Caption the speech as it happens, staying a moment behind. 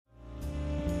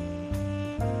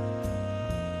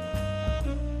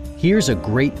Here's a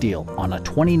great deal on a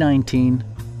 2019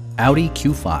 Audi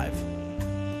Q5.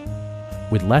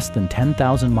 With less than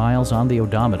 10,000 miles on the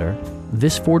odometer,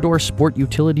 this four-door sport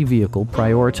utility vehicle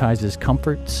prioritizes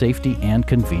comfort, safety, and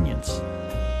convenience.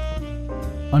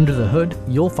 Under the hood,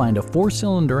 you'll find a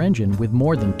four-cylinder engine with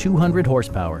more than 200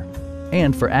 horsepower.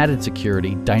 And for added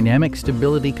security, dynamic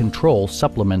stability control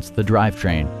supplements the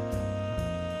drivetrain.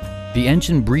 The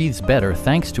engine breathes better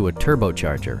thanks to a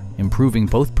turbocharger, improving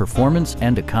both performance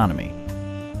and economy.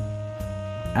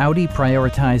 Audi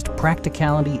prioritized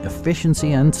practicality,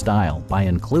 efficiency, and style by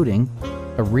including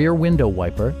a rear window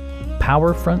wiper,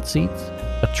 power front seats,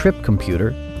 a trip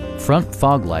computer, front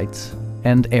fog lights,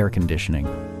 and air conditioning.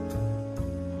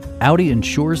 Audi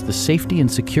ensures the safety and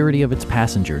security of its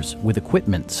passengers with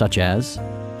equipment such as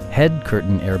head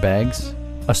curtain airbags,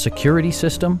 a security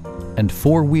system, and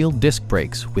four-wheel disc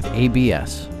brakes with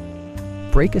ABS.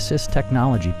 Brake Assist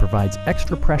technology provides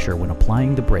extra pressure when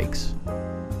applying the brakes.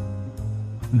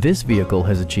 This vehicle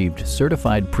has achieved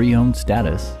certified pre-owned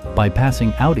status by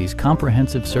passing Audi's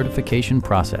comprehensive certification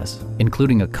process,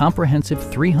 including a comprehensive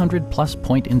 300+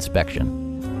 point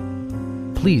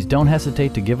inspection. Please don't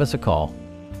hesitate to give us a call.